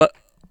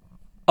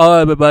Hello,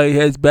 everybody.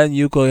 It's Ben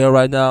Yuko here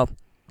right now.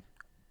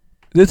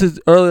 This is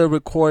earlier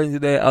recording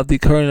today of the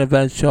current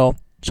event show,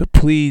 so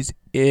please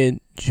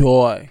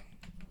enjoy.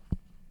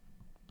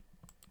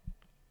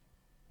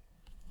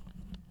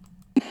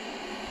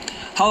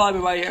 Hello,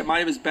 everybody. My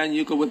name is Ben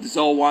Yuko with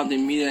Zolwante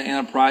Media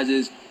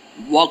Enterprises.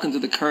 Welcome to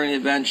the current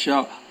event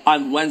show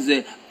on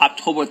Wednesday,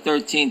 October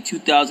 13,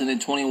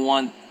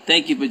 2021.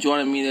 Thank you for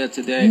joining me there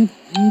today.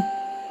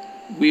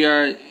 We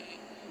are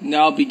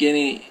now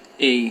beginning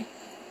a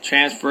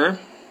transfer.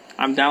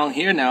 I'm down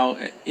here now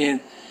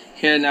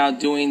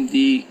doing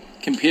the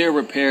computer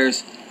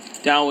repairs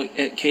down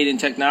at Caden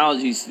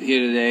Technologies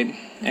here today,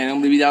 and I'm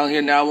gonna be down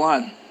here now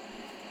on.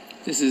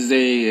 This is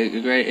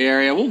a great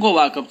area. We'll go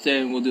back up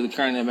there and we'll do the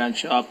current event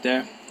show up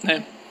there.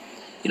 Hey,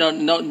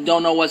 don't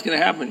know what's gonna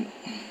happen.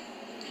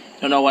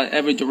 Don't know what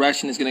every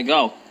direction is gonna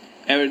go.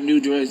 Every new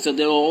direction, so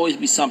there will always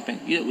be something.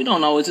 We don't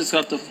know. It's just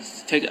have to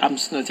take. I'm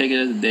just gonna take it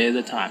as a day at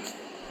a time.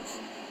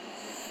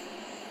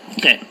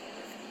 Okay.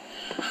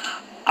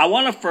 I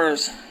want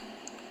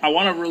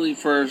to really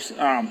first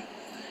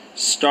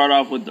start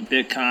off with the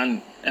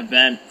BitCon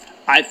event.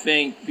 I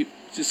think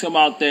just come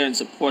out there and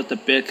support the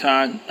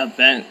BitCon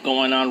event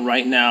going on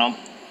right now.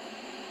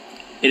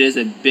 It is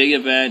a big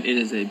event. It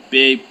is a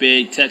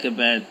big tech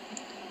event.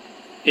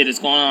 It is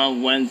going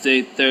on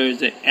Wednesday,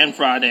 Thursday, and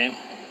Friday.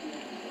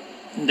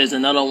 And there's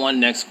another one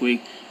next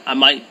week. I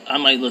might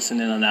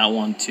listen in on that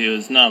one too.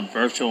 It's not a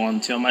virtual one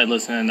too. I might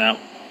listen in that.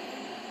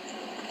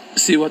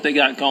 See what they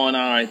got going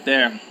on right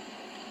there.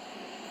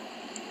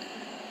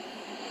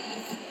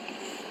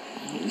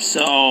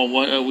 So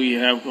what do we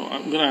have?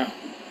 I'm gonna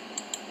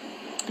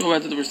go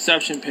back to the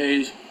reception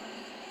page.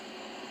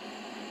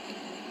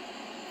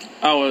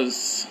 I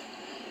was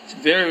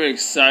very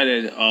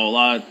excited. A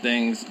lot of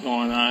things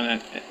going on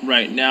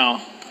right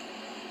now.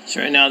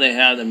 So right now they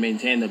have to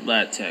maintain the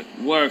Black Tech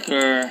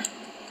Worker.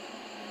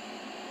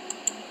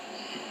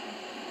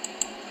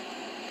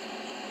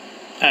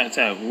 Black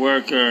Tech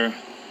Worker.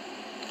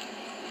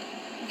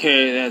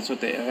 Okay, that's what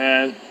they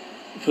had.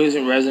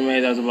 Producing resume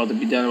that's about to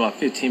be done in about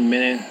 15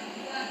 minutes.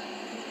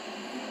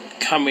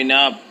 Coming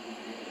up,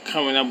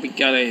 we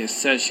got a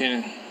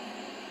session.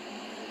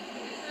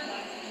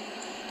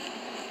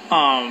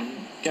 Got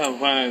a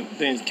bunch of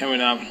things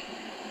coming up.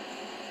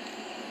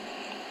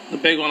 The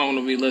big one I'm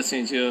gonna be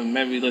listening to,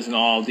 maybe listen to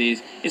all of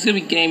these. It's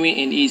gonna be gaming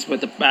in East, but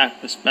the back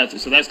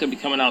perspective. So that's gonna be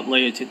coming out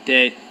later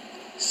today.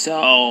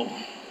 So,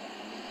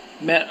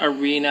 Met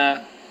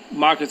Arena,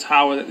 Marcus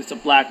Howard, it's a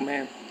black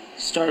man.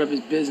 Started up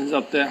his business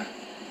up there.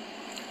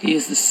 He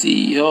is the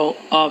CEO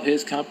of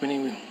his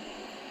company.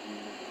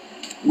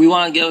 We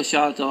want to give a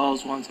shout out to all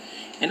those ones.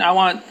 And I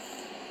want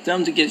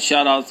them to get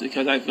shout outs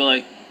because I feel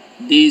like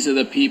these are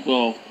the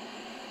people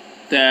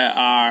that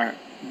are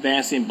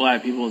advancing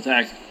black people's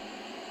act.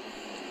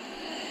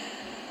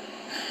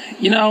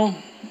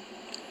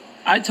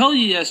 I told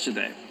you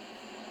yesterday,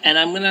 and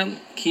I'm going to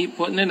keep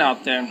putting it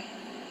out there.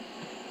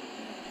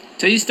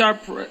 Till you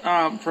start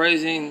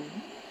praising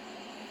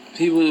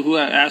people who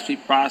have actually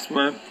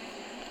prospered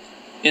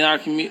in our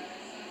community,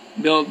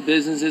 build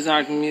businesses in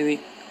our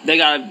community,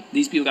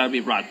 these people gotta be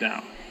brought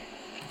down.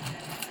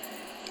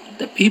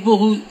 The people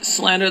who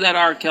slander that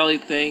R. Kelly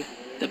thing,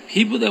 the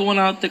people that went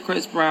out to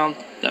Chris Brown,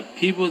 the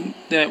people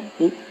that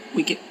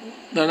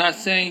they're not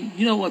saying,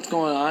 you know what's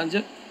going on,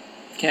 just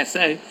can't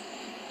say.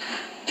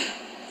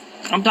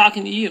 I'm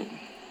talking to you.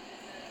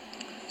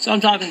 So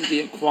I'm talking to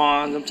the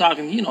Aquans, I'm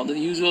talking, the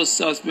usual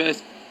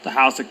suspects, the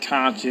House of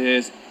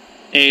Conscious,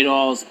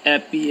 ADOS,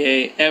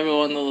 FBA, every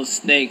one of those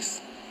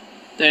snakes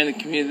that in the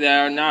community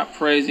that are not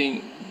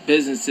praising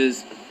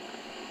businesses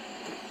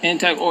in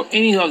tech or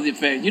any of the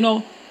event.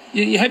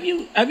 Have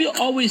you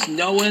always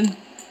known,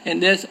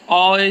 and there's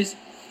always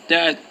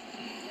that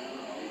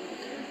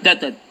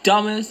the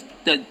dumbest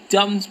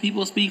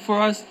people speak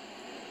for us,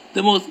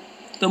 the most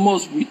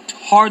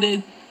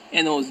retarded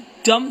and the most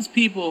dumbest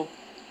people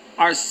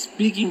are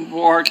speaking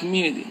for our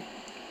community.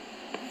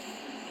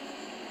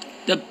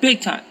 The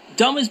big time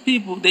dumbest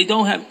people, they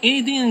don't have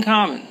anything in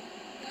common,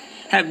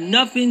 have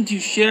nothing to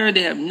share,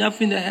 they have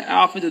nothing to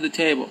offer to the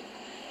table.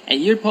 And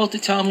you're supposed to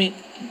tell me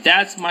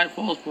that's my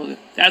spokesperson,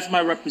 that's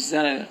my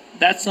representative,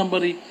 that's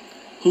somebody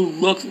who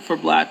looks for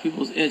black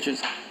people's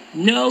interests.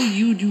 No,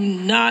 you do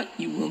not.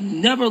 You will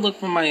never look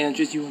for my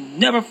interests. You will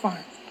never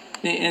find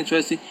me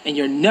interesting, and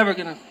you're never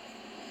gonna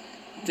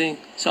think.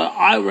 So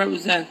I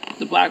represent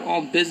the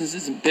black-owned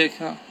businesses in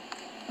BitCon.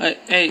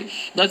 Hey,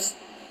 let's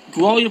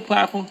grow your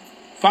platform.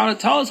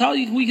 Tell us how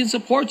we can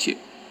support you.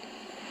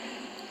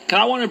 Cause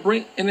I want to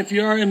bring, and if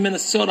you're in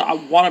Minnesota, I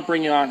want to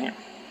bring you on here.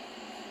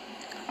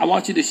 I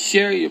want you to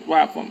share your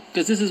platform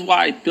because this is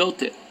why I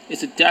built it.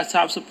 It's a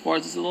desktop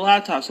support. It's a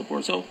laptop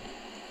support. So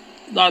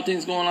a lot of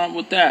things going on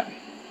with that.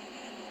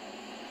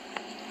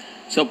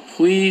 So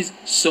please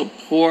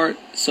support.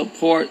 So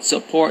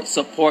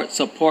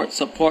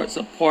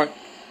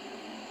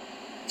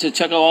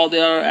check out all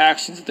the other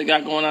actions that they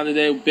got going on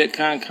today with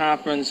BitCon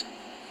conference.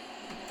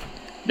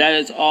 That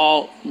is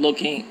all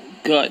looking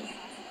good.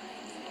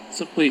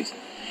 So please.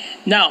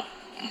 Now,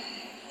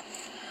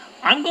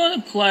 I'm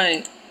going to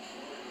play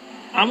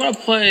I'm gonna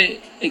play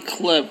a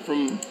clip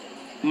from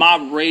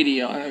Mob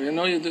Radio. I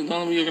know you're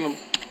gonna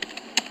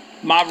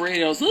Mob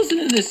Radio. I was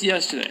listening to this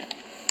yesterday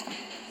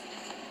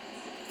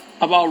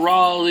about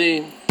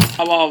Raleigh,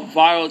 about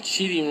viral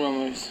cheating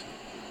rumors.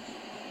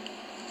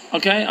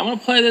 Okay, I'm gonna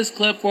play this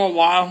clip for a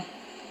while.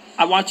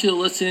 I want you to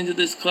listen to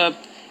this clip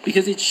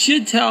because it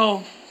should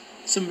tell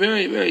some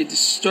very, very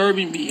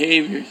disturbing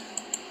behaviors.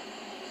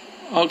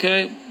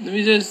 Okay, let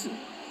me just.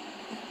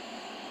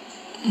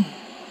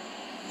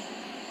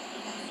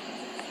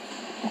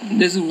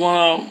 This is one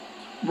of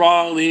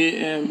Raleigh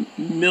and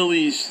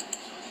Millie's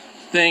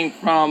thing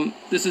from.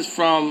 This is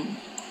from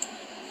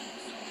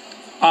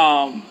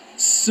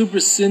Super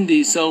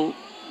Cindy. So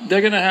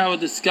they're gonna have a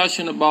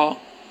discussion about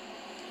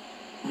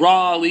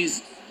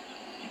Raleigh's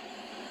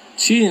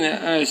cheating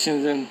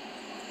actions, and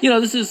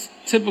this is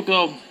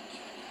typical.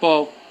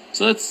 Well,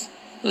 so let's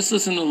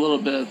listen to a little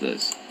bit of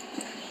this.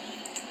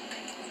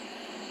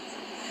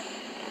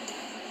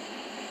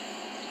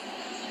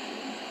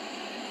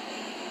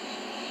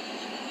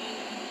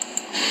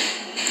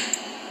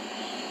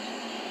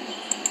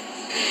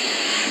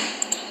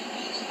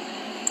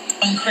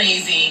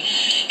 Crazy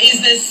is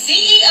the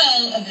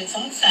CEO of It's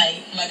On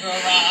Site, my girl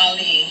Ra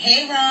Ali.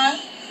 Hey Ra.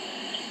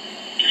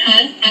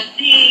 Hi,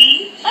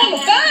 Auntie. On the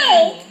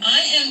phone. I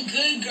am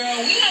good,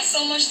 girl. We have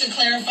so much to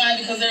clarify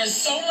because there is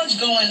so much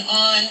going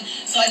on.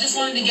 So I just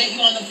wanted to get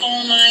you on the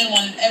phone line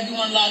when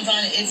everyone logged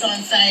on at It's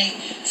On Site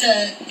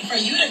for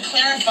you to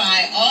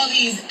clarify all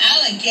these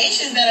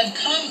allegations that have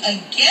come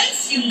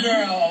against you,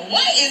 girl.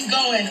 What is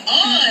going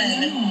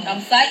on? I'm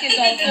psychic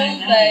on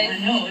Tuesday. I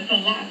know, it's a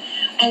lot.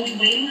 Are we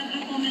waiting a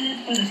couple minutes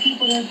for the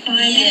people to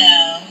sign in?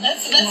 Yeah,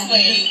 let's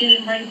wait.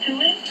 Getting right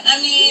to it. I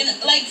mean,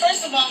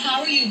 first of all,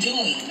 how are you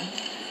doing?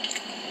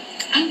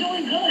 I'm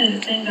doing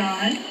good, thank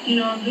God.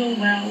 I'm doing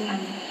well.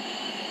 I'm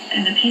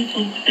in a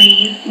peaceful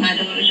space. My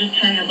daughter just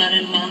turned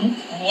 11 months.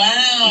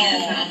 Wow.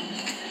 And,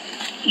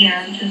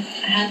 I'm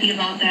just happy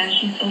about that.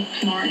 She's so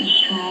smart and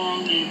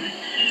strong, and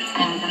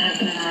my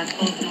husband and I are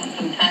closing on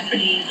some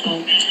property.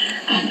 So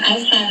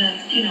outside of,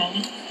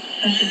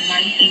 such as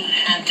nice things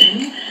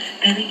happen,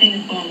 everything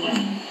is going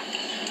well.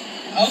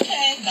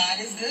 Okay, God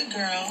is good,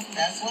 girl.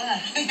 That's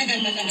why.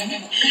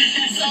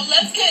 So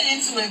let's get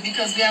into it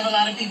because we have a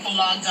lot of people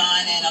logged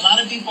on and a lot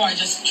of people are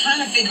just trying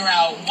to figure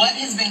out what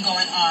has been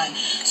going on.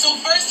 So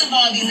first of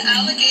all, these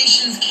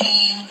allegations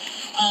came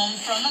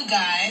from a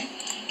guy,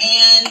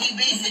 and he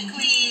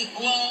basically,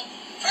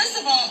 first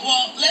of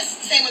all, let's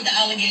say what the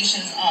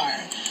allegations are.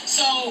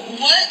 So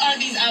what are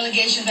these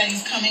allegations that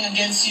he's coming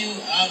against you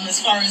as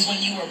far as when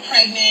you were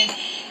pregnant?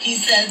 He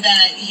said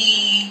that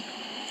he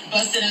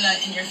busted a nut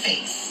in your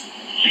face.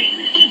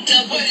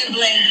 To put it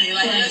blankly,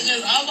 I was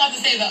about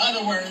to say the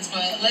other words,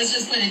 but let's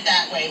just put it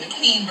that way, the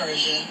clean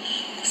version,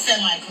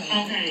 semi-clean.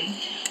 Okay.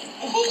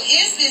 Who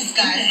is this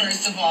guy,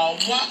 first of all?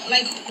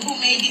 Who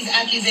made these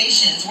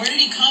accusations? Where did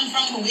he come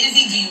from? Who is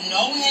he? Do you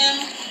know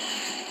him?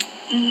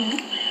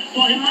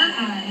 Well, in my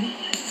eyes,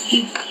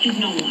 he's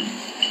no one.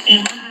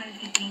 In my eyes,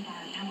 he's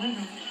nobody.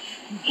 However,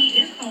 he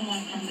is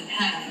someone from the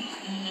past.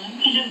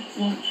 He just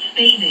won't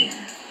stay there.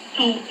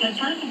 So,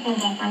 first and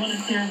foremost, I want to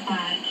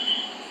clarify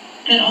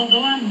that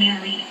although I'm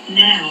married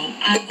now,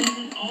 I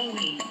wasn't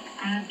always.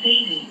 I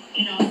dated.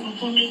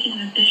 Before making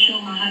it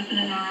official, my husband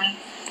and I,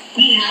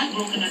 we have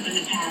broken up in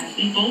the past.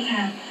 We both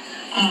have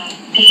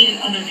dated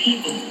other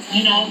people.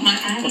 I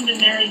haven't been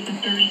married for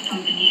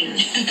 30-something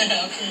years.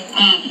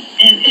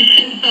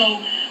 And so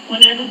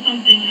whenever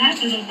something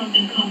happens or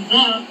something comes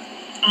up,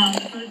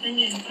 the first thing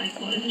is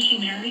isn't she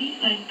married?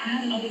 I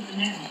haven't always been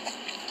married.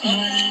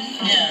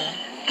 Yeah.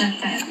 That's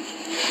that.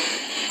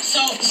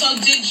 So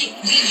did you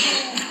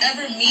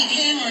ever meet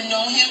him or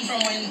know him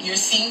from when your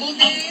single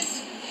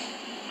days?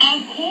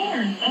 Of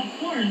course.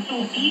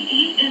 So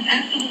he is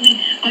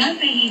absolutely, when I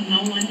say he's no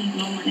one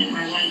in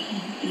my life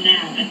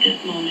now at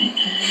this moment.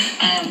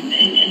 And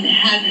it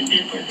hasn't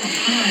been for some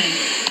time.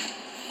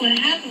 What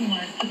happened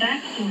was, the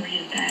backstory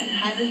is that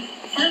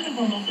first and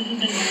foremost, this has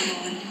been going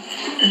on.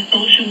 The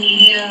social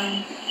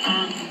media,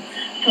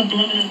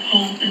 subliminal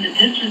posts, and the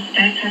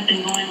disrespect has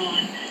been going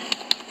on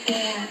for a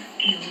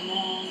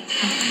long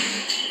time.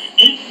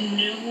 It's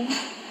new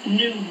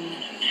news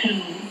to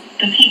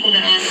the people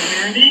that aren't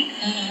aware of it,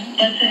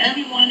 but to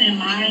everyone in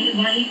my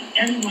life,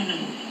 everyone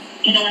knows.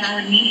 In our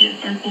immediate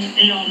circle,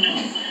 they all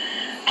know.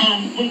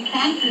 What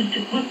prompted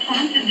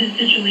this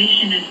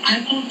situation is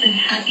I posted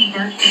happy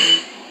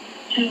birthday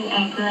to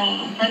a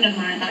friend of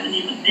mine by the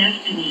name of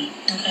Destiny.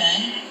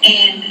 Okay.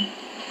 And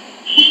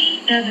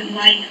he doesn't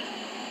like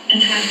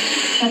and has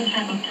some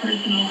type of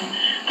personal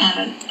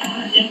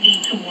envy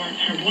towards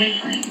her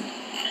boyfriend.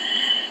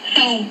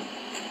 So,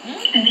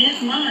 in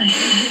his mind,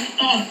 his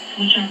thoughts,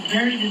 which are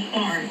very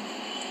disparate,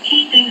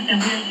 he thinks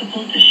that we're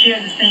supposed to share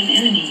the same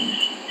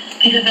enemies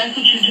because that's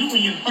what you do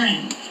with your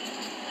friends.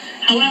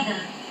 However,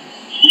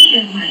 he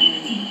is my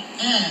enemy,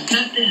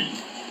 not them.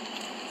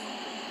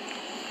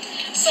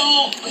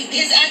 So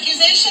his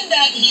accusation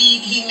that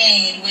he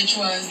made, which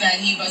was that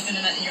he busted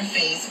a nut in your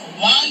face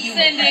while you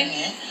were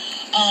pregnant,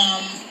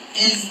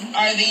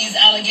 Are these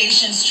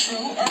allegations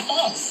true or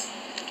false?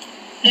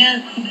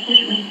 They're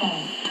completely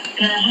false.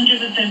 They're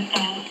 100%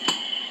 false.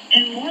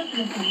 And more to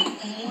the point,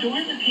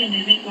 during the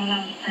pandemic while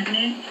I was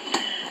pregnant,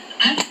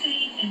 I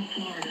stayed in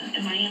Florida,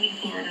 in Miami,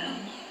 Florida,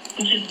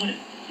 which is what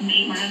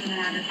made my husband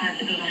and I decide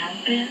to build a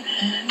house there.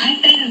 I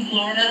stayed in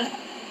Florida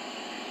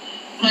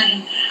my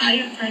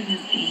entire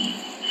pregnancy,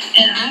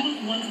 and I was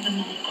one of the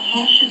most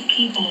cautious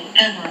people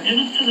ever. It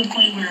was to the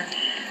point where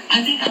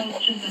I think I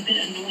was just a bit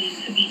annoying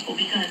to people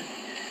because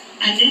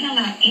I didn't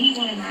allow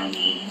anyone around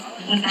me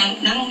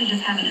without not only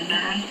just having a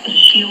mask, but a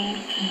shield.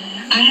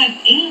 I had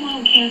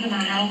anyone who came to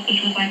my house,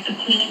 which was like the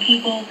cleaning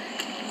people,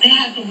 they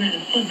had to wear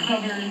the foot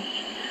covers.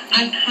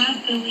 I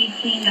constantly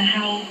cleaned the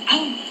house. I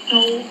was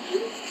so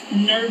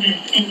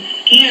nervous and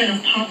scared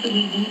of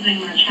possibly losing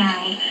my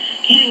child,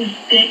 getting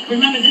sick.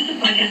 Remember, this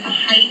is like at the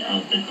height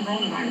of the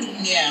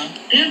coronavirus. Yeah.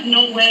 There's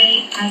no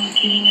way I was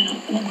getting in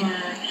an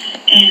Uber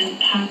and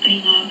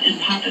popping up and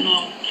popping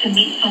off to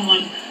meet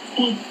someone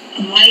whose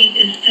life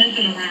is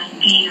centered around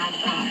being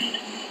outside.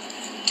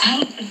 I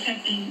was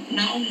protecting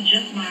not only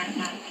just my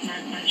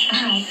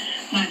child,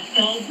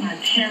 myself, my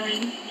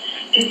parents.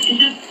 It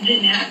just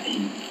didn't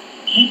happen.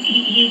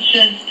 He's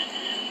just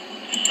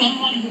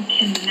someone who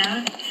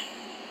cannot,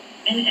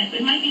 and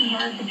it might be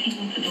hard for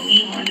people to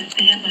believe or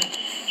understand, but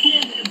he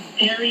is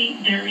very,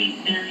 very,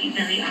 very,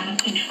 very out of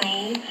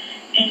control,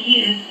 and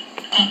he is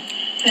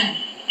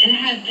obsessed. It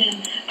has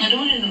been, my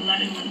daughter is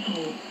 11 months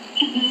old.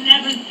 He's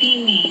never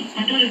seen me.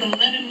 My daughter's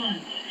 11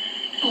 months.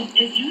 So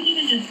if you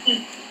even just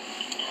put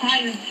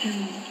prior to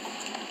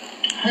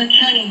her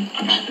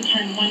about to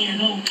turn 1 year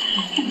old,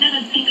 he's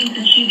never seen me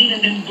since she's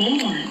even been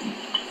born.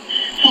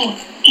 So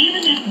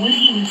even if what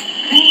he was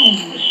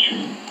saying was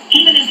true,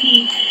 even if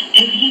he's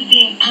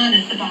being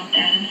honest about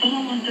that and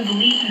someone wants to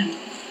believe him,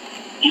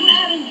 you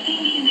haven't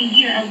seen me in a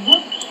year. At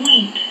what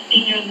point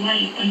in your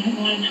life are you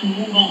going to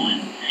move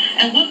on?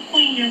 At what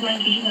point in your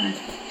life are you going to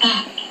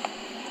stop?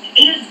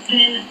 It has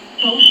been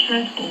so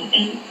stressful,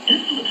 and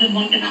this is the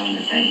one thing I want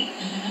to say.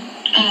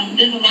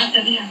 There's a lot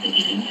that we have to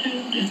get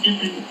into. There's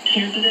different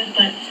tiers of this,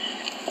 but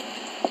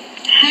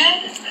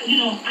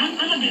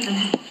I'm a bit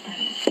religious,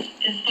 right?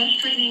 As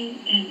frustrating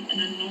and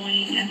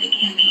annoying as it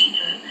can be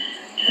to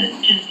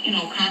just,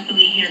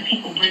 constantly hear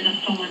people bring up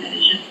someone that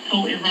is just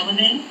so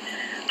irrelevant,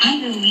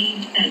 I'm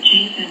relieved that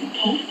Jason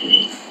posted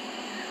it.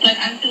 Like,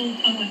 I feel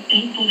somewhat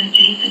thankful that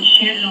Jason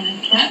shared it on his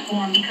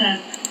platform because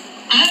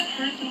I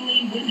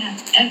personally wouldn't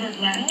have ever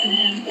blasted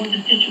him or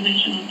the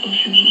situation on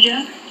social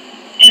media.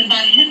 And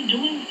by him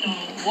doing so,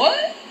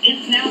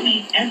 it's now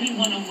made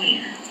everyone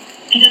aware.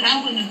 Because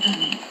I wouldn't have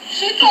done it.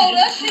 She told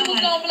us she was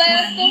going to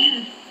blast him. My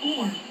hand is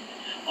forced.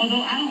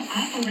 Although I don't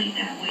operate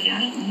that way, I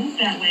don't move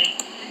that way.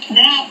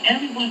 Now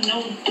everyone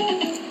knows.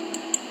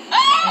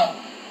 Oh!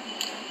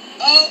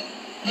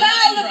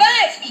 Call the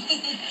back!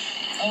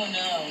 Oh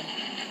no.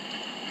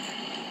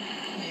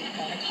 Wait,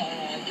 gotta call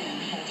her again.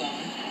 Hold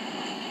on.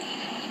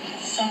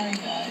 Sorry,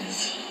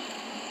 guys.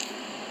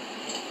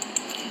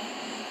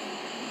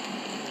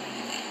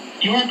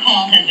 Your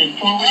call has been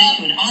forwarded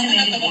to an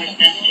automated voice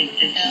messaging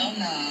system. Hell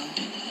no.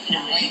 No.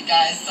 Wait,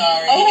 guys,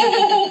 sorry.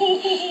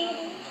 Let's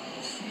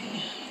see.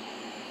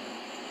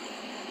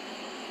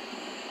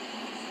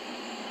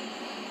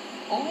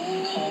 Let me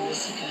call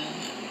this again.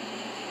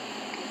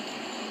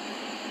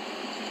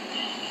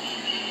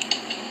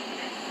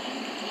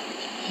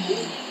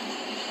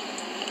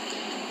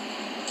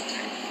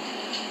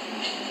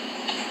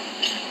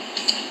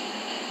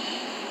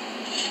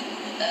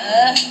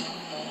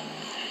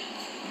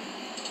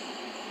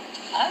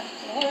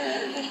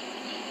 Awkward.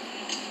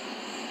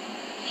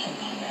 Hold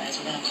on, guys.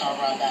 We're gonna call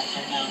Rob back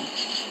right now.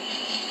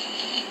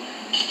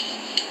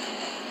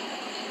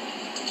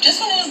 Just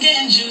when it was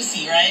getting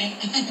juicy, right?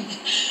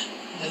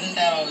 Doesn't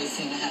that always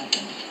seem to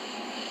happen?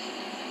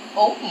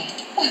 Oh.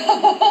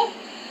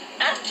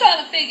 I'm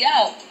trying to figure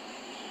out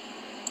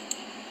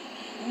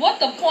what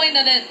the point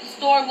of that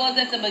story was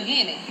at the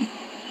beginning.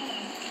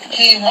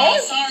 Hey,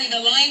 Rob, sorry, the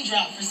line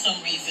dropped for some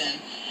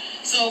reason.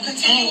 So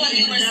continue what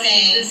you were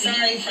saying.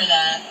 Sorry for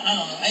that. I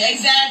don't know.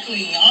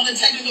 Exactly. All the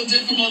technical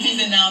difficulties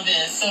and now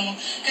this. So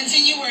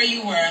continue where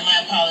you were. My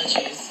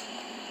apologies.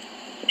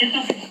 It's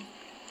okay.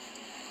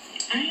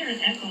 I hear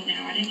an echo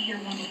now. I didn't hear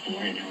one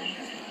before, and now I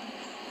hear it.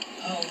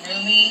 Oh,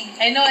 really?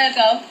 Ain't no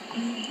echo.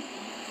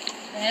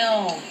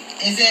 Damn.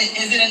 Is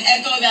it an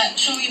echo that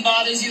truly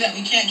bothers you that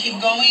we can't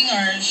keep going,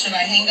 or should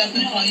I hang up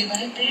and call you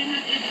back?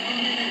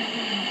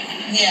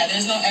 Yeah,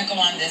 there's no echo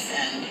on this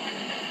end.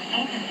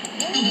 Okay.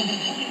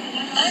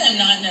 I am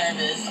not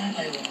nervous. Don't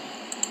play with me.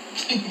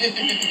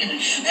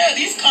 Yeah,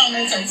 these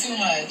comments are too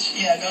much.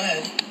 Yeah, go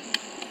ahead.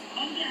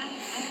 Oh, yeah, I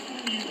was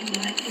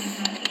like to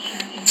not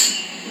distracting you.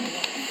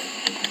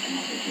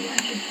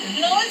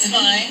 No, it's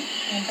fine.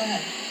 Yeah, go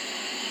ahead.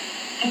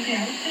 Okay,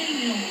 I was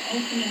saying,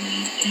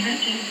 ultimately, had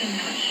Jason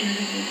not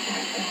shared it with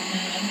platform,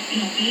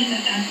 being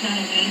that that's not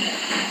a way that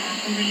I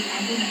operate,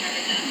 I wouldn't have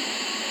ever done it.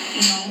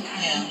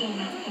 I'm also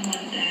not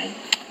someone that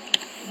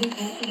would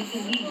go to the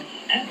police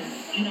ever.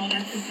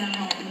 That's just not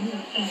how I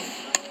move. So,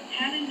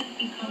 having this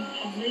become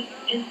public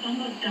is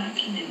somewhat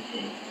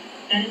documented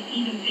that it's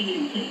even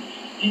taking place.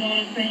 You know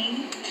what I'm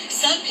saying?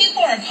 Some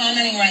people are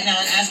commenting right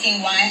now and asking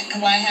why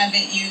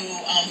haven't you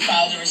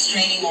filed a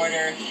restraining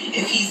order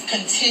if he's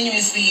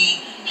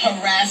continuously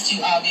harassed you,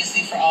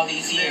 obviously, for all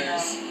these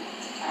years.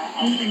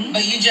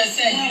 But you just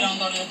said you don't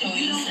go to the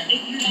police.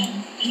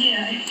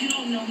 If you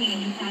don't know me,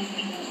 you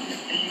probably won't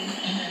understand.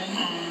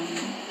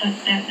 But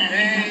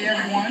Hey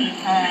everyone,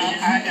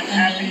 I am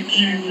happy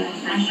to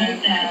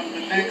present the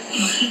next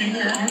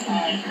speaker,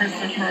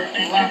 Christopher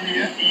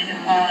Lafayette.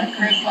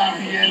 Chris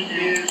Lafayette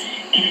is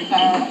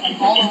an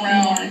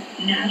all-around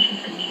natural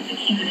for me to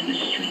keep it in the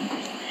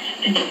streets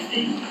and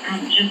anything.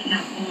 I'm just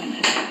not going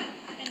to that.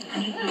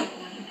 I'm just not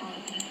going to follow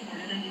police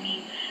report. It doesn't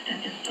mean that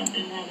there's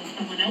something wrong with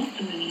someone else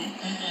doing it,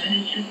 but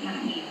it's just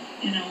not me,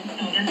 you know.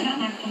 So that's not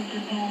my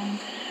comfort zone,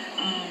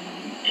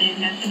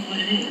 and that's just what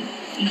it is,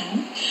 you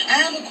know.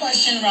 I have a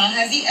question, Ra.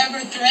 Has he ever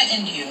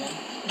threatened you?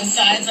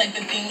 Besides, like,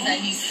 the things that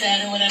he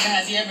said or whatever,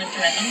 has he ever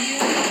threatened you?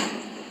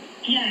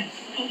 Yes.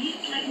 So he's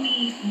threatened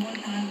me more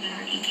times than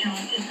I can count.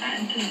 It's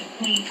gotten to the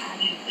point,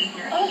 obviously,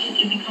 where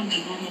it becomes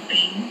a normal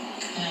thing,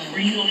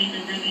 where you don't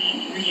even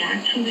really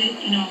react to it,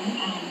 you know.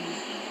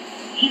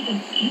 He's a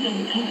bit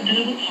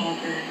of a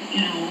talker,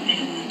 you know,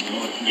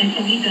 and so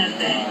he does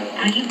that.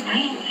 I don't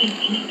take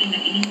anything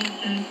that anyone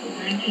says for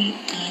granted,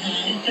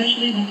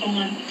 especially when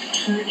someone's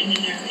hurt and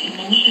in their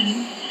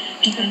emotions,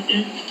 because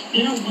there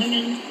are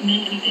women,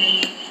 men every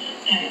day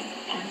that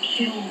are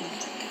killed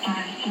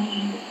by someone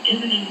who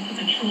isn't able to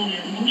control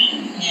their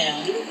emotions.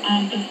 Yeah.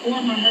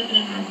 Before my husband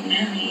and I were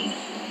married,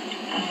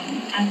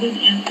 I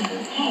wouldn't answer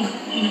her call.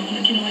 You know,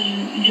 like, you know,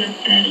 you get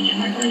upset and you're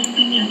like, oh, just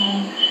leave me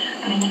alone.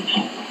 I don't want to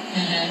talk.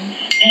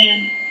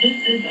 And this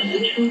is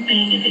a true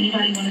thing. If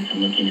anybody wanted to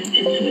look into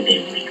it, they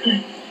really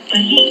could.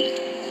 But he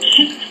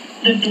kicked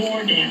the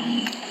door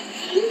down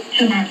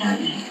to my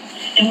apartment.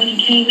 And when he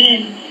came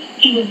in,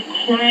 he was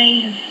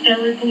crying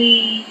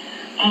hysterically,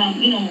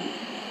 you know,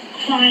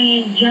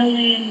 crying,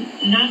 yelling,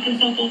 knocked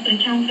himself off the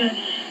counter.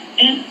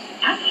 And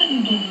I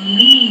couldn't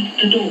believe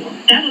the door.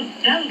 That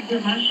was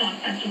where my shock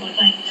factor was.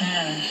 Like,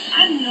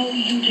 I know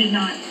you did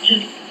not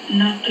just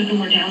knock the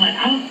door down. Like,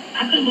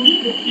 I couldn't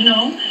believe it, you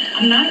know?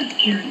 I'm not a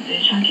scary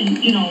bitch.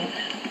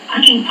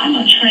 I'm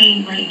a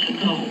train ready to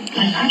go.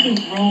 Like, I can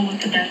roll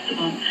with the best of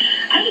them.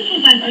 I just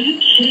was like, are you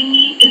kidding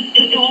me?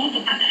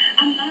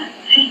 I'm not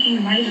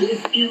taking light of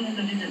his feelings,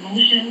 of his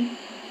emotions.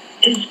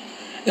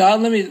 Yeah,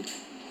 let me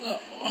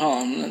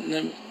hold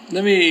on.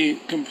 Let me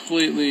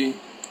completely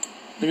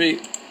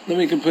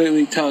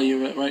tell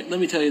you right. Let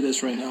me tell you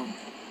this right now.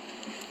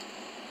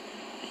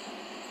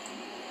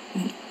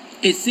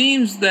 It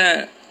seems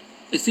that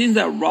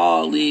Ra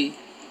Ali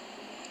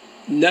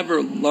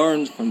never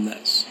learns from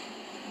this.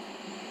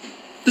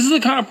 This is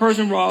the kind of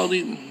person Ra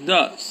Ali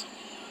does.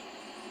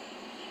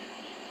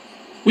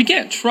 We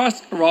can't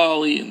trust Ra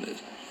Ali in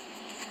this.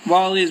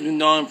 Ra Ali has been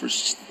known for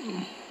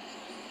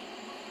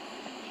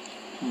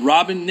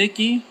robbing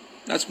Nikki.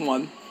 That's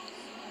one.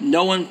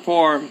 Known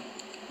for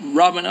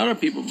robbing other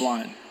people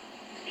blind.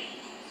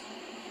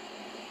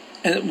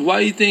 And why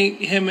do you think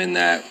him and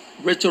that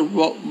Richard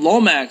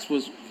Lomax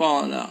was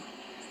falling out?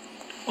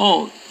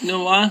 Oh, you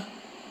know why?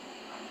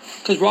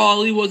 Because Ra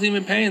Ali wasn't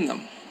even paying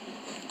them.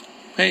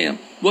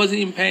 Wasn't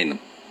even paying them.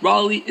 Ra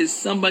Ali is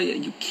somebody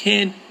that you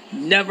can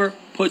never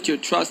put your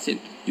trust in.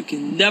 You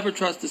can never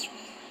trust this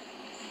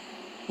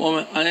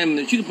woman.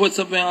 If you can put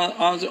something on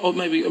oh,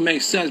 maybe it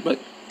makes sense, but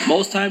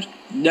most times,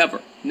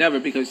 never,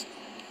 because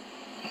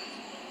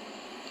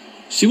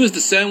she was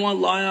the same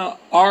one lying on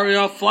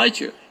Ariel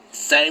Fleischer.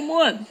 Same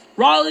one.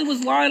 Ra Ali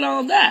was lying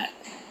on that.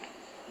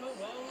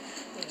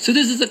 So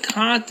this is a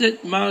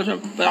constant matter,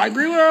 but I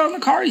agree with her on the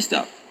Cardi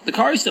stuff. The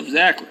Cardi stuff is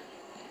accurate,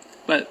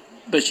 but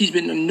she's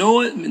been a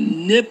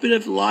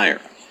manipulative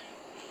liar.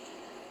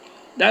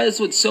 That is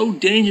what's so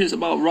dangerous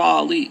about Ra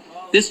Ali.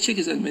 This chick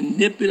is a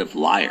manipulative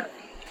liar.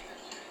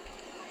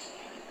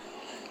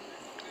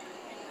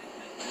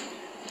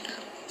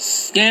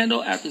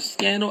 Scandal after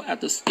scandal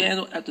after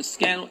scandal after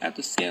scandal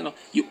after scandal.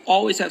 You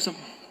always have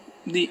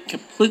somebody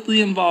completely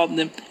involved in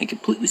them and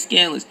completely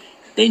scandalous.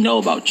 They know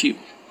about you.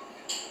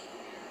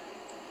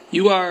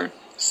 You are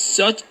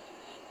such...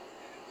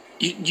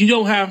 You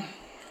don't have...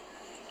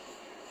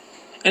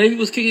 And if he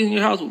was kicking in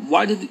your house,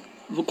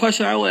 the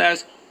question I would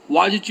ask,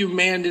 why did your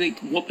man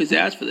didn't whoop his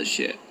ass for this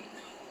shit?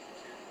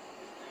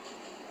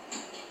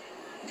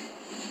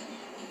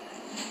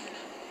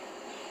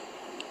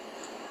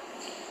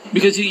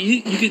 Because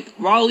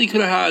Ra Ali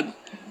could have had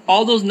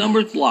all those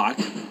numbers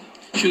blocked.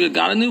 She could have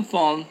got a new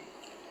phone,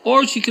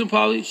 or she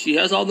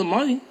has all the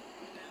money.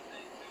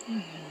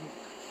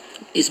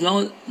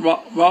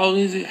 Ra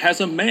Ali has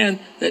a man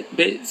that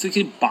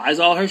basically buys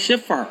all her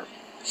shit for her.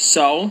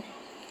 So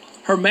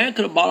her man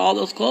could have bought all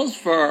those clothes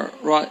for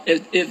her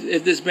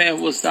if this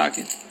man was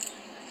stocking.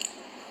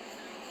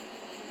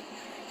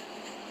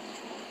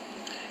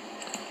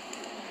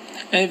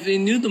 And if he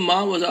knew the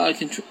mom was out of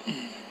control,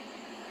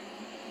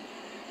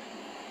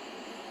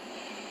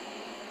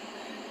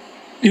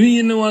 if he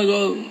didn't want to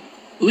go,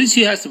 at least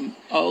he has some,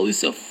 at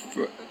least a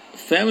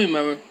family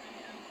member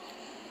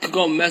could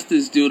go mess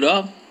this dude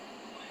up.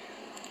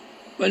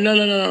 But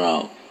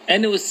no.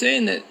 And it was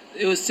saying that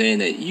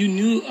you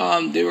knew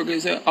they were gonna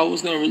say I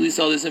was gonna release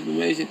all this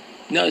information.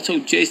 Now it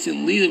took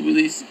Jason Lee to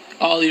release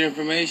all the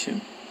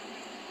information.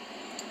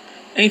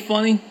 Ain't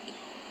funny?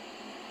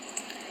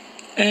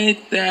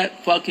 Ain't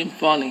that fucking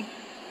funny?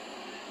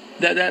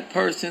 That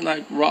person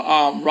like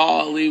Raw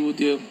Ali would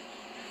do.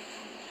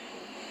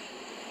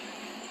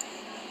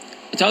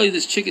 I tell you,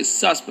 this chick is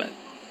suspect.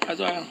 That's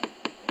why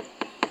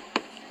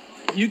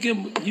you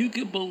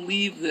can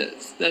believe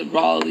this, that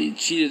Raw Ali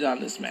cheated on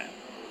this man.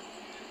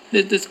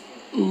 There's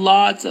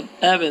lots of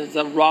evidence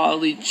that Raw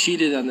Ali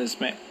cheated on this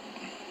man,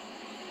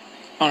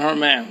 on her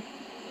man.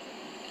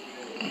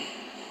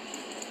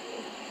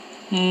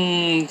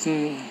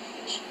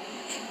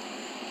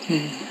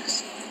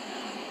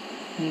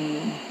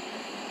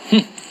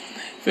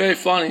 Very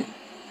funny.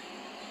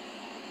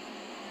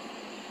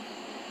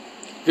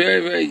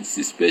 Very, very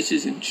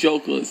suspicious and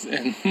jokeless,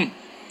 and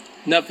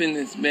nothing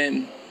has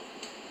been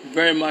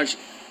very much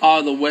out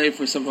of the way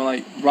for someone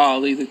like Raw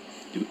Ali to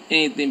do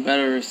anything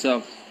better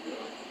herself.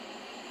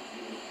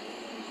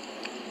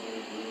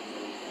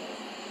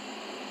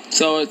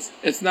 So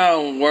it's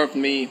not worth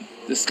me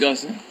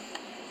discussing.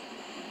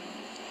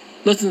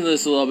 Listen to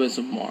this a little bit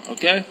some more,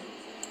 okay?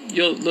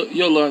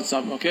 You'll learn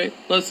something, okay?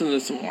 Listen to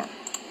this some more.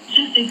 It's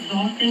just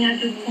exhausting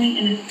at this point,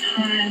 and it's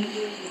time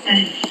that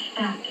it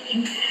stops.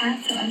 You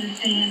have to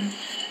understand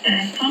that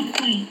at some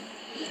point,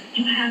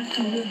 you have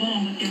to move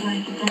on with your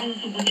life,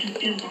 regardless of what you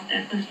feel about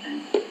that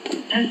person.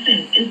 That's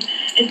it.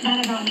 It's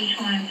not about me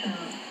trying to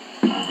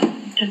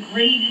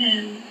degrade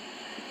him.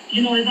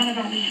 You know, it's not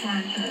about me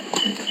trying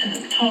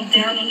to talk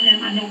down on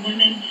him. I know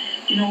women,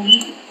 you know,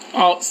 we...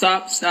 Oh,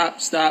 stop.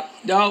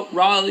 No,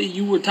 Raleigh,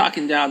 you were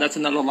talking down. That's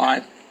another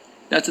lie.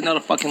 That's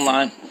another fucking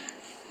lie.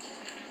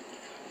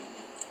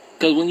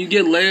 Because when you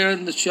get later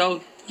in the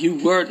show, you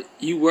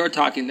were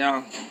talking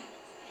down.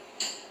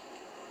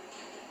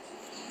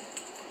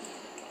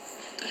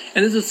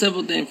 And it's a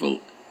simple thing for...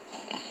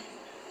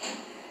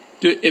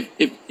 Dude,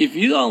 if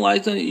you don't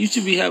like something, you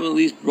should be having at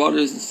least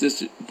brothers and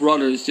sisters,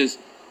 just...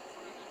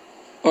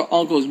 or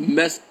uncles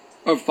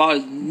or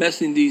fathers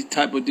messing these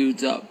type of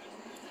dudes up.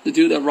 The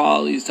dude that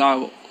Raleigh is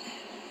talking about.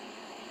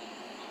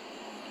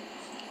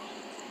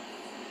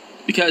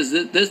 Because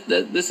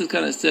this is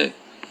kind of sick.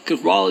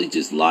 Because Raleigh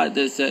just lied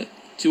that said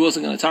she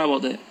wasn't going to talk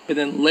about that. But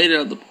then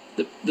later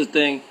the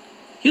thing,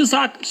 she was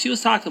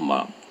talking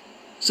about him.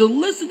 So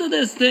listen to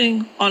this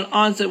thing on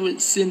Onset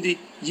with Cindy.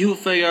 You will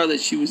figure out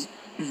that she was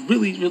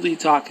really, really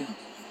talking.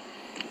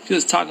 She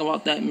was talking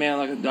about that man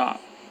like a dog.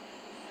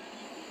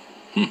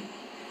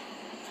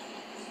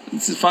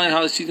 This is funny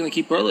how she's going to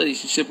keep her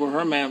relationship with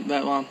her man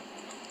that long.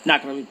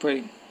 Not going to be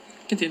pretty.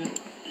 Continue.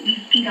 You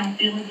speak our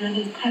feelings, you're a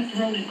little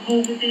cutthroat and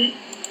cold with it.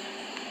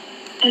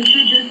 But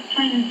you're just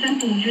plain and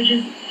simple.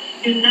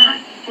 You're not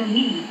for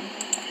me.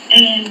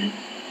 And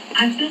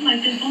I feel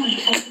like there's so much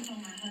focus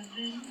on my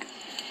husband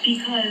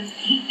because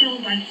he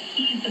feels like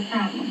he's the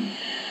problem.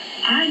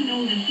 I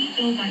know that he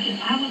feels like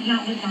if I was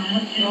not with my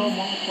husband,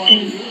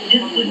 then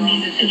this wouldn't be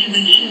the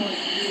situation.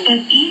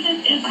 But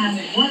even if I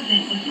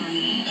wasn't with my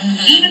man,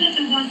 even if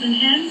it wasn't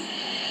him,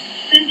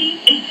 Cindy,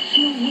 it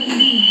still wouldn't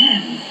be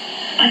him.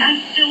 Like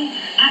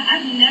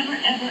I've never,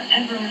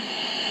 ever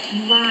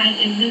lied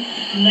and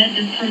misled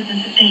this person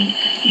to think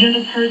you're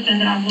the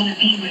person that I want to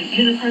be with.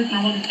 You're the person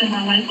I want to spend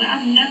my life with.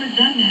 I've never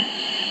done that.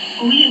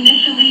 When we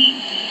initially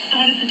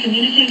started to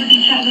communicate with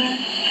each other,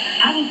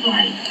 I was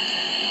like,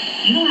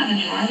 you don't have a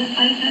driver's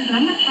license? And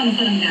I'm not trying to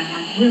put him down.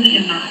 I really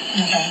am not.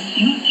 Okay.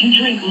 You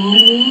drink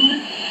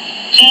lean.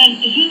 And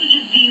he would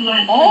just be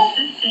like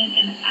persistent.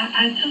 And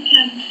I took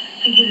him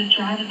to get his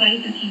driver's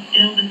license. He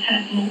failed the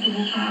test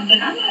multiple times.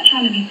 Like, I'm not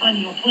trying to be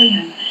funny or play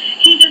him.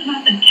 He's just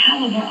not the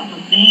caliber of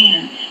a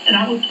man that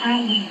I would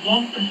proudly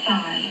walk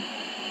beside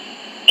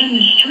in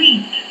the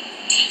street.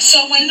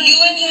 So when you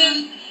and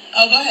him...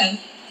 Oh, go ahead.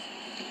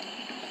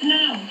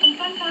 No. So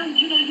sometimes,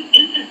 you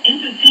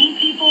entertain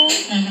people.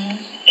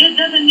 It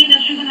doesn't mean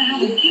that you're going to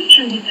have a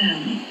future with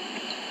them.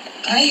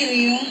 I hear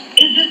you.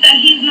 It's just that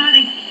he's not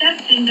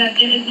accepting that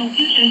there is no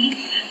future.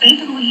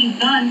 Basically what he's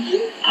done,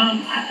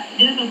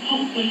 there's a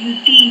post where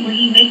you see where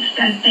he makes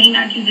that same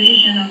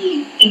accusation of,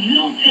 if you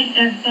don't take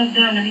that stuff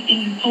down,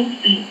 everything you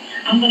posted,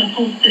 I'm going to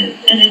post this.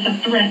 And it's a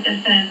threat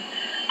that says,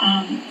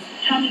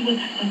 tell me what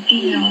type of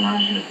female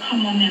allows you to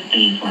come on their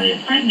face while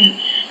they're pregnant.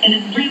 And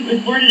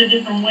it's worded a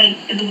different way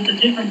because it was a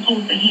different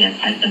post that he had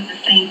typed up the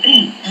same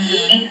thing.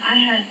 And I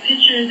had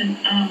pictures and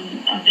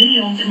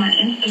videos in my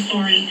Insta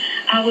story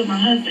out with my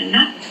husband.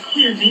 Not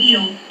clear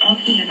videos of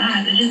he and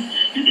I, but just,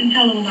 you can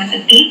tell it was like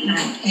a date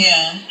night.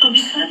 Yeah. So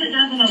because it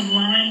doesn't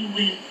align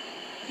with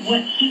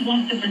what he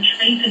wants to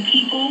portray to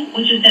people,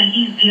 which is that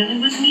he's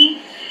dealing with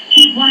me,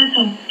 he wanted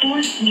to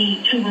force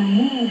me to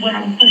remove what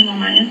I was putting on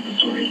my Insta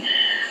story.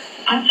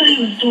 I'll tell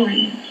you a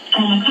story.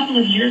 A couple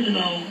of years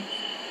ago,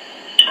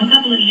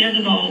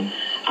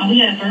 we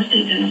had a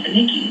birthday dinner for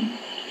Nikki.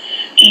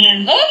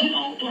 And,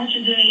 throughout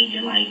your day,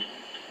 you're like,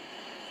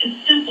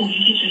 it's simple. You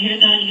get your hair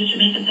done, you get your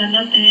makeup done,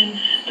 nothing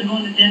we're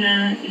going to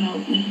dinner, you know,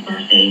 Nikki's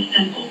birthday,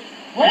 simple.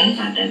 What? Right? It's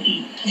not that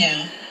deep.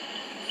 Yeah.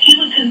 He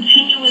would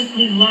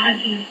continuously lie to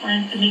his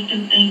friends to make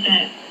them think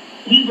that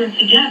we were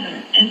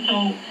together. And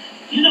so,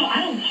 you know,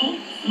 I don't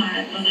post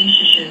my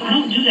relationship. I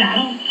don't do that.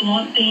 I don't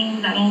flaunt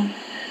things. I don't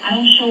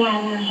show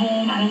our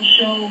home. I don't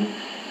show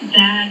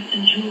bags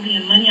and jewelry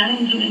and money. I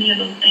don't do any of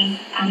those things.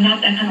 I'm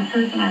not that kind of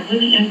person. I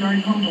really am very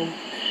humble.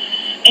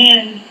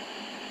 And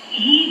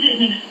he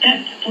didn't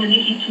expect for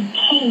Nikki to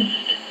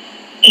post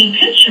a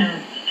picture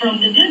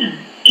from the dinner.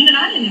 Even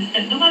I didn't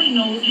expect. Nobody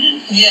knows. You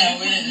didn't. Yeah,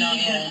 we didn't know.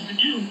 Yeah. To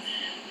do.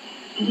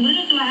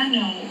 Little do I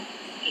know,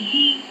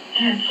 he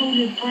had told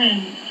his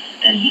friends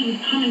that he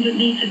was coming with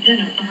me to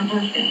dinner for her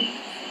birthday.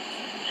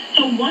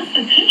 So once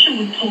the picture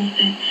was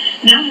posted,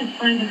 now his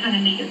friends are kind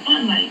of making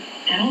fun, like,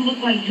 that don't look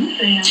like you,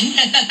 fam.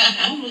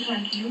 That don't look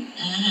like you.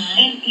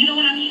 And you know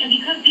what I mean? And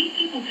because these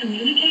people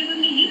communicate with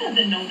me, he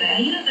doesn't know that.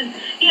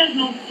 He has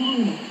no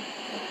clue.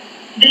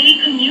 They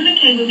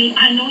communicate with me.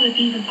 I know that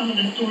these are some of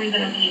the stories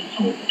that are being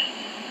told.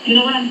 You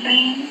know what I'm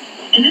saying?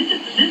 And this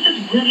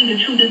is really the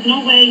truth. There's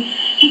no way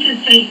he could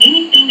say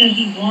anything that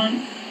he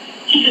wants.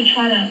 He could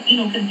try to, you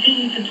know,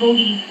 continue to throw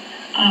these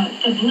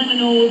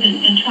subliminals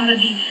and try to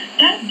be.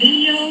 That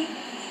video,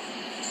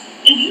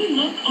 if you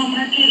look on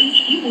my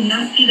page, you will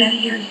not see that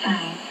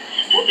hairstyle.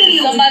 That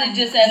video. Somebody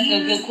just asked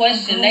a good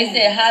question. Ago. They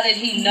said, how did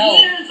he know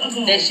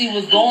that she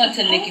was going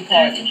to Nikki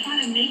party? And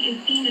try to make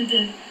it seem as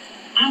if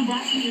I'm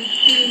rocking your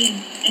shit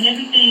and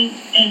everything.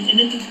 And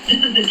this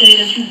is the day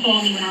that you saw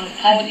me when I was.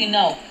 How would he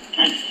know?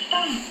 Like,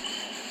 stop.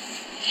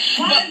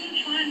 Why are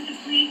you trying to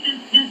create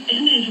this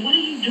image? What are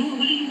you doing?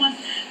 What do you want?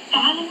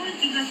 Followers?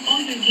 Because that's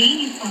all you're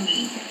gaining from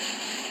it.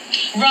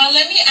 Ron,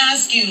 let me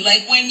ask you,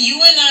 like when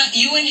you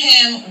and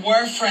him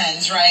were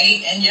friends,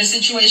 right? And your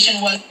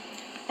situation was.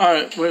 All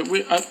right,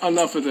 wait,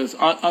 enough of this.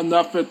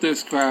 Enough of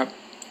this crap.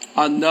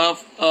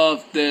 Enough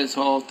of this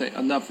whole thing.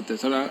 Enough of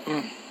this.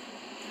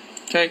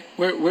 Okay,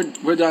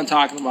 we're done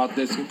talking about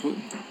this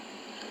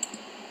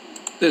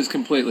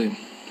completely.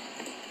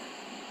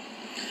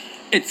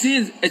 It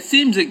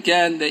seems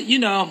again that, you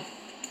know,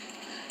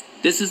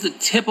 this is the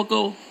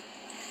typical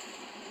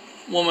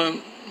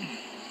woman,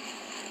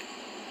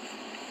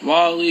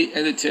 Wally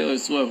and the Taylor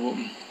Swift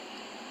woman.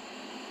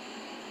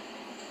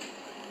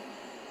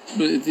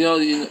 But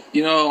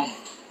you know,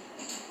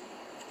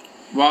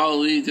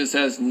 Wally just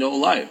has no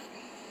life,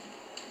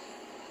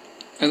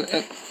 and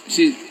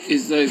she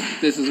is like,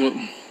 this is what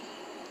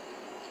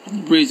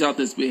breeds out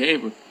this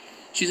behavior.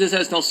 She just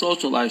has no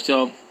social life,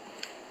 so.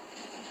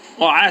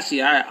 Well,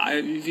 actually, I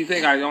if you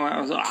think I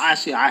don't,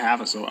 actually, I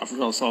have a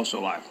real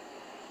social life.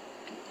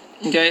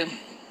 Okay.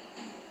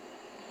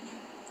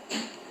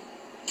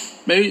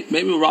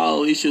 Maybe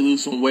Raleigh should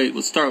lose some weight.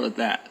 Let's start with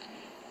that.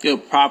 Get a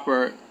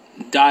proper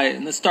diet,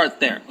 and let's start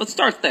there. Let's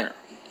start there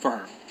for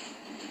her,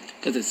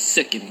 because it's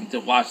sickening to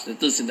watch this.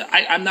 Listen,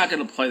 I'm not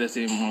gonna play this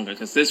any longer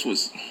because this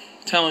was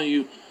telling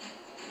you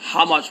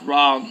how much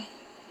wrong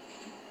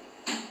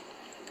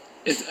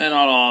is in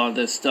all of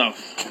this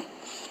stuff.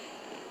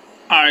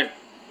 All right.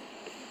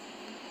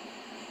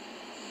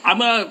 I'm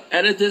gonna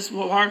edit this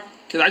part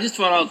because I just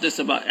found out this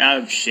about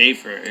Adam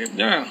Schafer.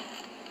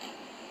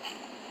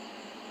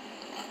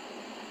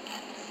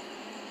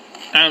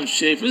 Adam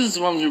Schafer. This is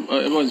one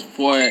everyone's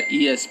boy at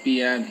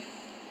ESPN.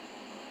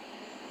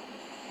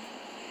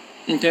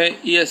 Okay,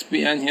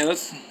 ESPN here.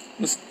 Let's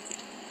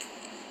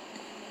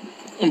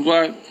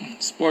Black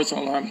Sports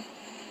Online.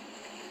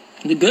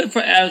 The good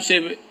for Adam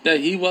Schafer that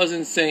he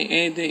wasn't saying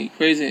anything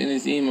crazy in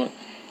his email.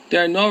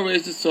 There are no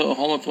racist or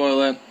homophobic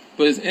land.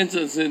 But it's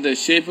interesting that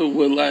Schafer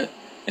would let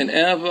an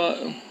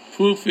NFL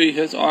proofread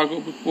his article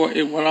before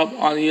it went up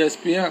on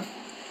ESPN.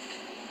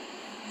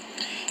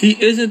 He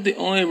isn't the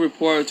only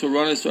reporter to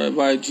run a story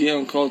by a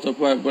GM culture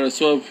player, but a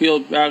sort of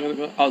peeled back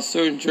how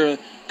certain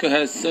journalists could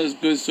have such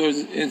good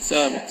sources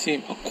inside of a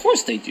team. Of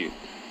course they do.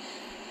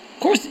 Of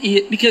course,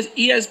 because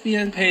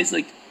ESPN pays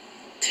like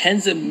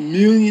tens of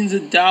millions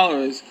of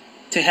dollars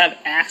to have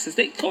access.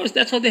 Of course,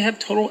 that's why they have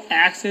total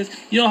access.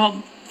 You know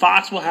how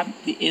Fox will have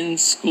the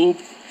in-scoop?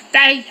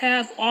 They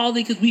have all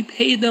because we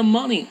pay them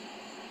money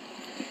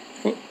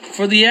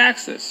for the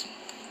access.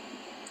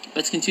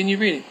 Let's continue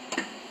reading.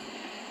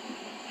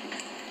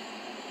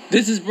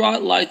 This is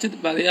brought light to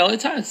by the LA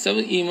Times.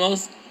 Several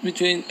emails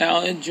between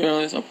Allen and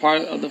journalists are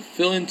part of the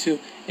fill-in too.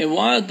 In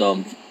one of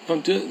them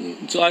from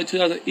July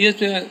 2000,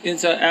 ESPN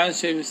insider Alan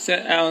Schafer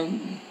sent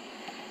Allen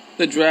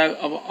the draft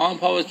of an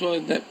unpublished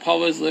book that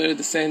published later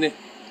the same day.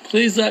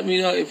 Please let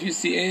me know if you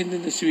see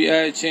anything that should be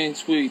added,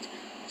 changed, tweaked.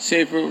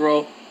 Schafer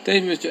wrote,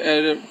 "Thank you, Mr.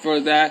 Editor, for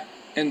that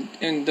and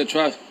the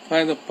trust.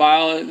 Plan to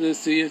file it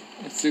this year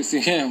at 6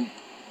 a.m.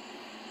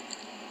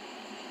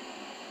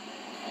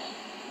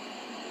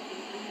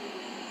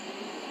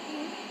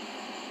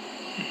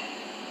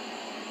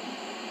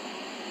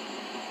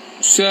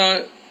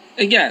 So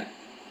again,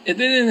 it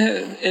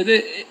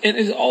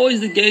is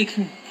always the gay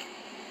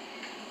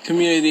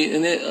community,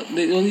 and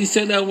when he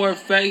said that word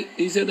fake,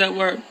 he said that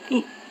word.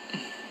 Ooh,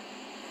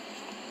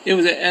 it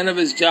was the end of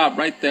his job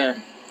right there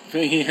for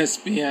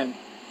ESPN.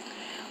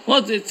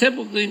 Well,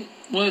 typically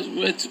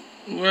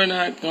we're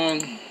not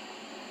going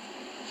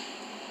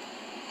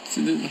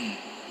to do.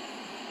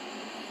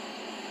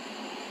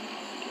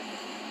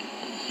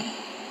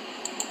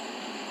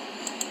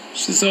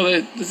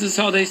 This is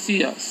how they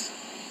see us.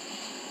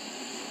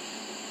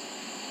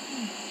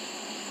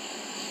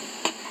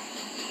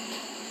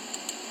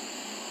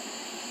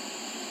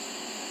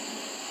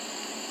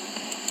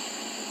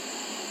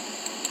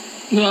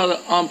 No,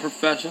 the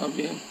unprofessional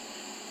being.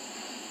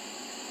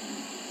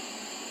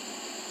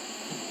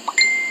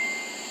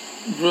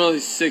 Really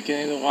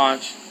sickening to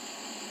watch.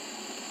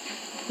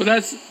 But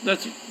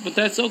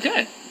that's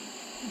okay.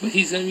 But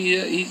he's gonna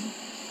be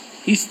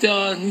he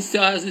still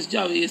has his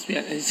job at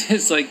ESPN. It's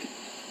just like,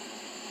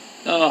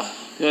 oh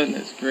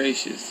goodness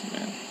gracious,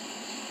 man.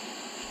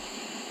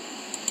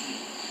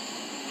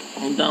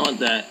 I'm done with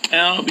that.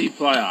 MLB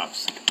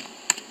playoffs.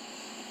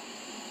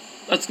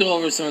 Let's go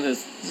over some of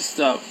this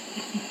stuff.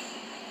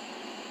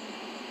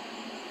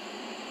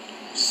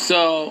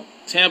 So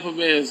Tampa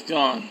Bay is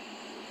gone.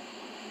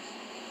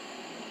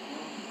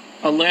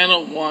 Atlanta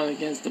won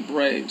against the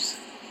Braves.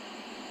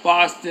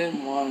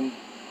 Boston won.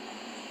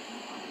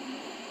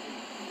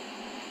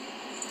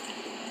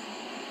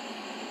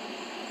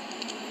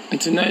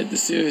 And tonight the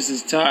series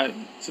is tied.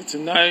 So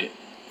tonight,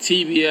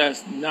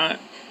 TBS, not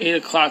 8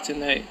 o'clock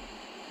tonight.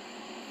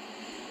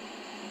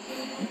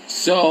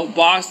 So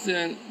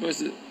Boston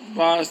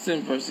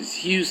versus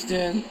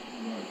Houston.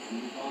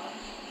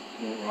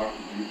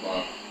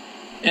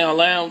 And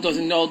Atlanta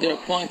doesn't know they're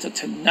playing until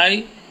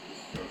tonight.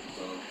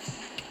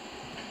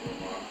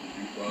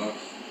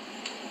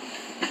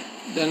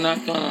 They're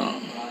not gonna.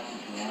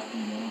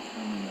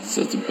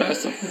 So it's the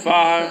best of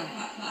 5.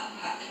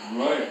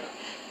 Right.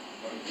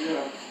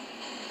 Yeah.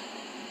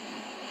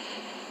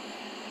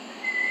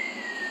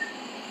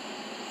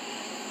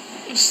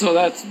 So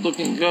that's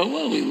looking good.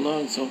 What have we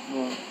learned so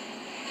far?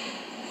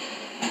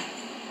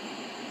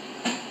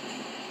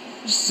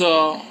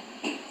 So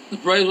the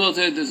Braves will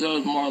say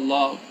deserves more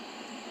love.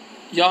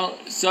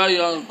 Cy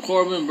Young,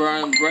 Corbin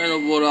Burns,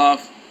 Brandon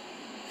Woodruff,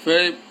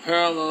 very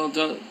parallel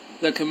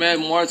that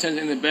command more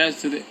attention in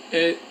advance to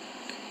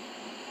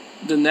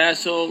the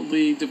National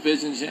League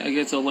Division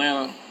against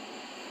Atlanta.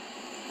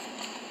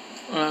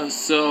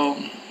 So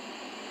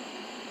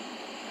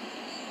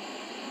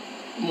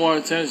more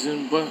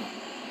attention, but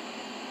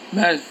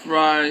Matt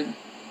Fried,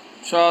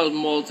 Charles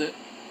Moulton,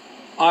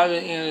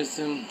 Ivan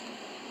Anderson,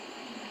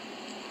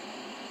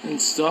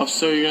 and stuff.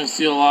 So you're gonna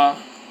see a lot.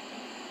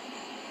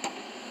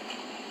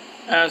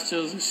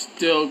 Astros are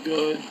still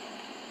good.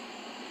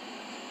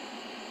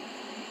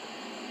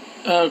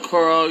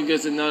 Coral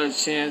gets another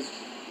chance.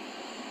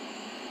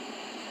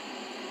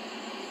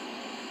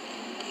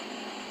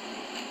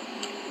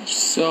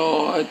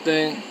 So I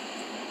think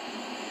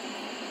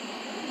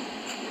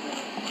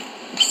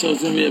so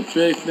it's gonna be a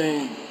big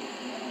thing.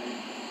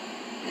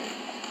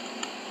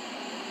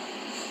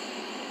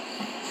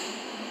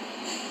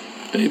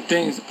 Big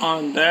things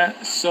on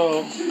that.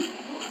 So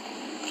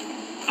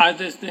I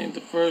just think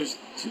the first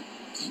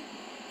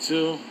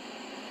two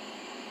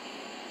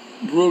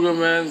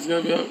Brueggemann is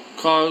going to be a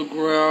Carl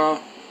Guerrero,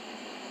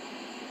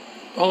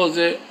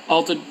 Jose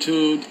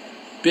Altitude,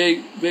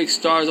 big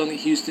stars on the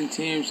Houston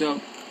team.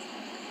 So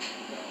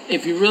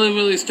if you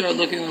really start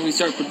looking and we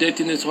start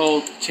predicting this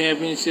whole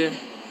championship,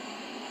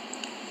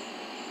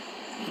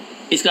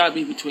 it's got to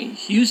be between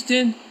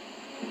Houston,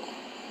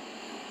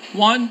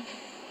 one,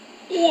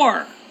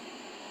 or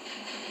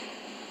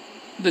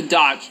the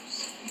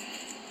Dodgers.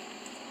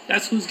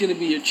 That's who's going to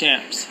be your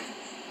champs.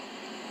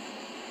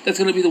 That's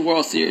going to be the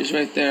World Series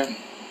right there.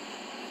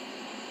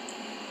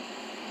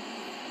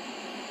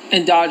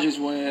 And Dodgers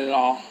winning it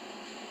all.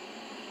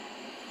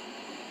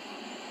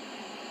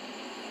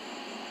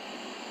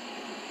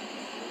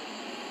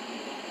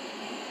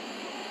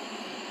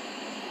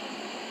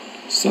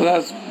 So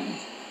that's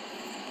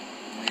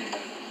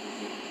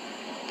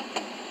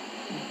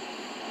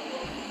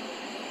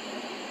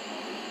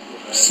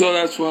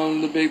one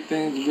of the big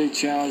things, the big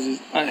challenges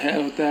I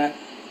have with that.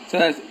 So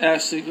that's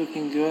actually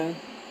looking good.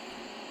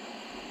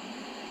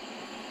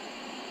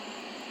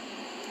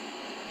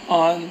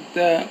 On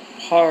that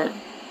part.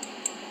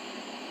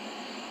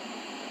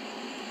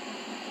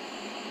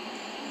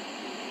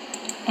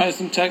 I have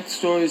some tech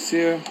stories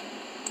here.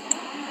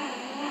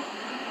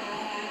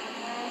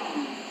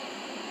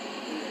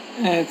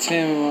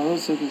 Entertainment.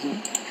 Let's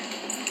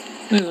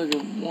look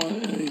at one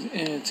of these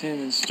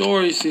entertainment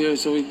stories here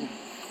so we can.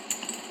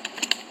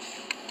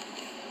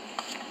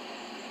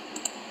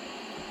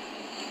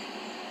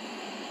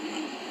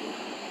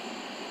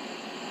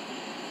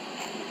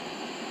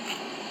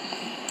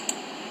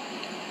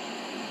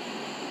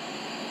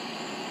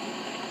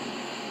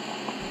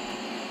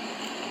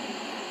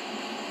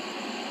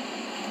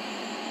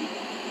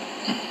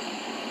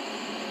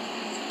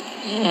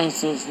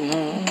 So it's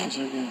not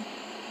again.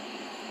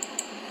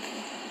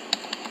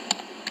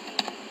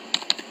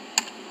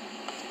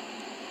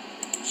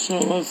 So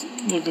let's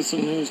look at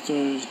some news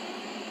stories.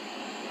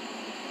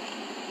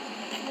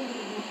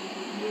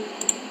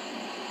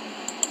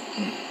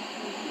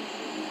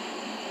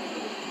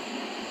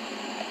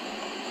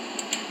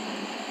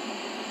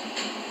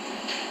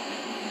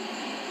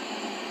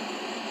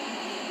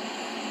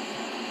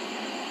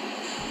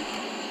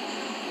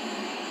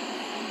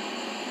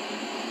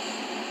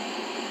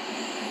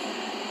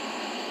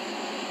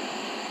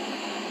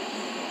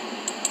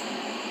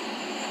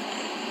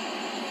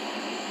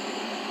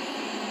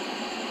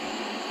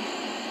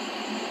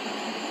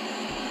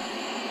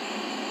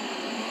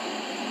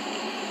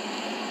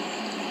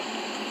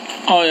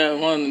 Oh yeah,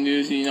 one of the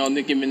news,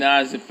 Nicki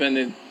Minaj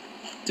defended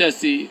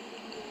Jesse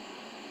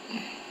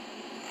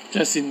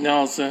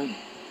Nelson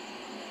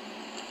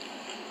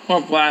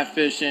for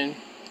blackfishing.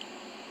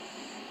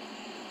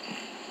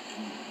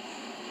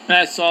 And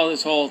I saw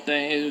this whole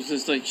thing. It was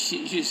just like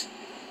she just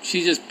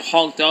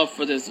punked out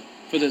for this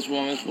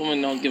woman. This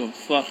woman don't give a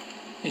fuck,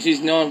 and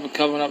she's known for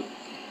covering up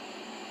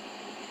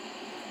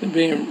and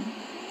being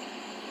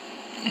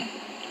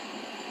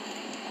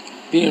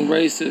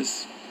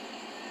racist.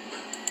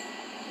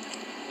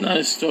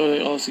 Another story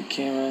that also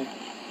came out.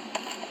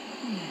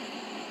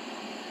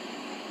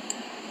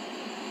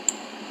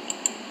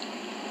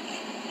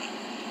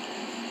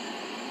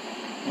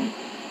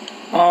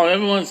 Oh,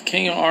 everyone's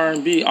king of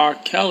R&B, R.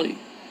 Kelly.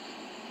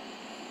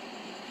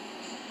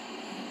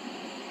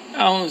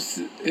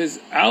 His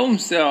album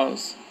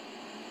sales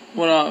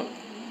went up.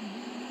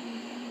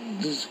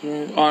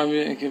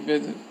 R&B and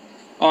convicted.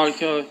 R.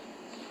 Kelly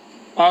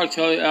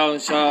album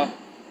shot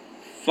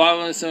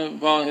 507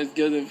 following his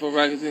guilty for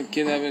racketeering and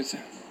kidnapping,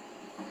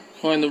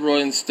 according to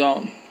Rolling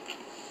Stone.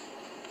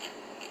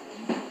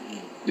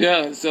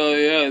 Yeah, so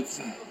yeah, it's.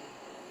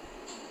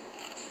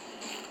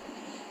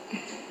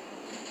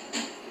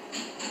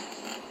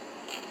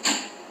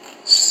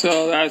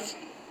 So that's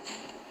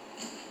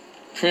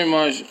pretty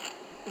much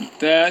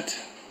that.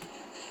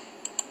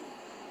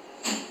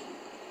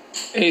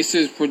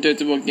 Acer's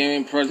predictable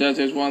gaming product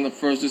is one of the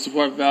first to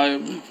support value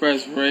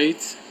refresh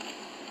rates.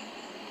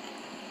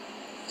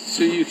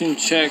 So you can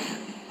check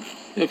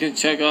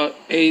out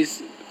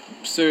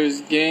Acer's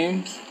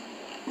games.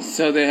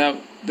 So they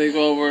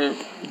go over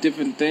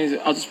different things.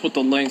 I'll just put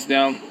the links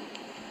down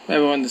for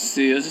everyone to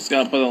see. I just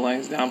gotta put the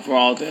links down for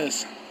all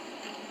this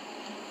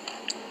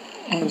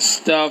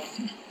stuff.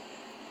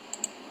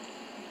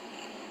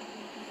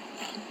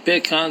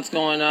 BitCon's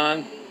going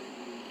on.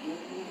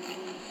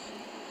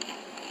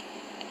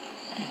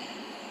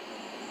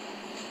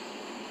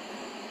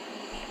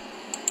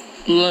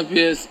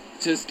 Olympius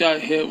just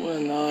got hit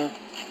with a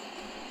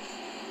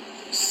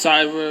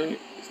cyber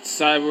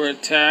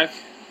attack.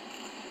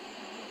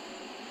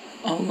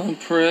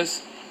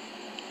 Olympus.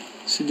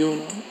 So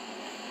doing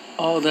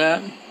all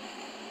that.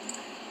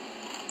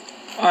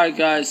 Alright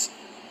guys.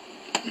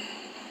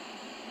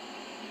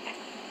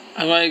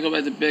 I'm going to go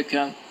back to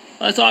BitCon.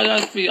 That's all I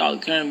got for y'all,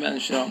 the Karen Ben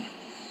Show.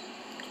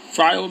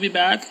 Friday we'll be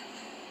back.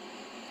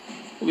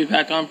 We'll be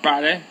back on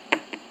Friday.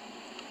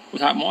 We'll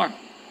talk more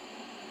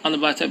on the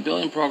Black Tech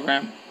Building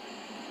Program.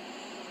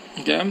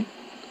 Okay?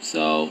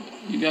 So,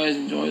 you guys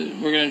enjoy.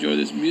 We're going to enjoy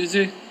this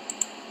music.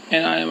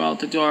 And I am out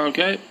the door,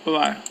 okay?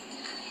 Bye-bye.